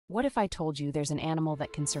What if I told you there's an animal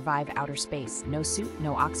that can survive outer space? No suit,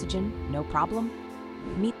 no oxygen, no problem?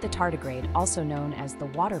 Meet the tardigrade, also known as the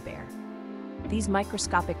water bear. These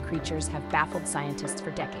microscopic creatures have baffled scientists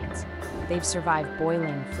for decades. They've survived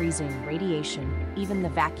boiling, freezing, radiation, even the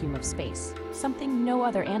vacuum of space, something no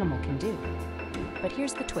other animal can do. But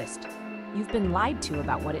here's the twist. You've been lied to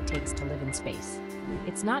about what it takes to live in space.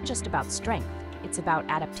 It's not just about strength, it's about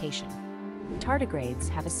adaptation. Tardigrades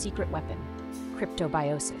have a secret weapon,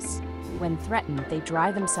 cryptobiosis. When threatened, they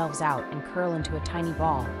dry themselves out and curl into a tiny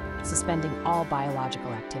ball, suspending all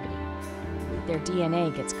biological activity. Their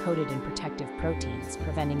DNA gets coated in protective proteins,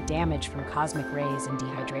 preventing damage from cosmic rays and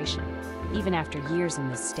dehydration. Even after years in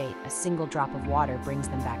this state, a single drop of water brings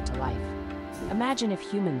them back to life. Imagine if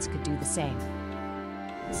humans could do the same.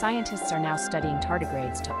 Scientists are now studying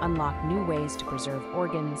tardigrades to unlock new ways to preserve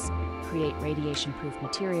organs, create radiation-proof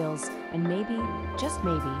materials, and maybe, just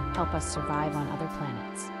maybe, help us survive on other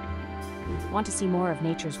planets. Want to see more of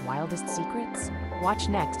nature's wildest secrets? Watch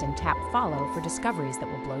next and tap follow for discoveries that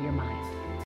will blow your mind.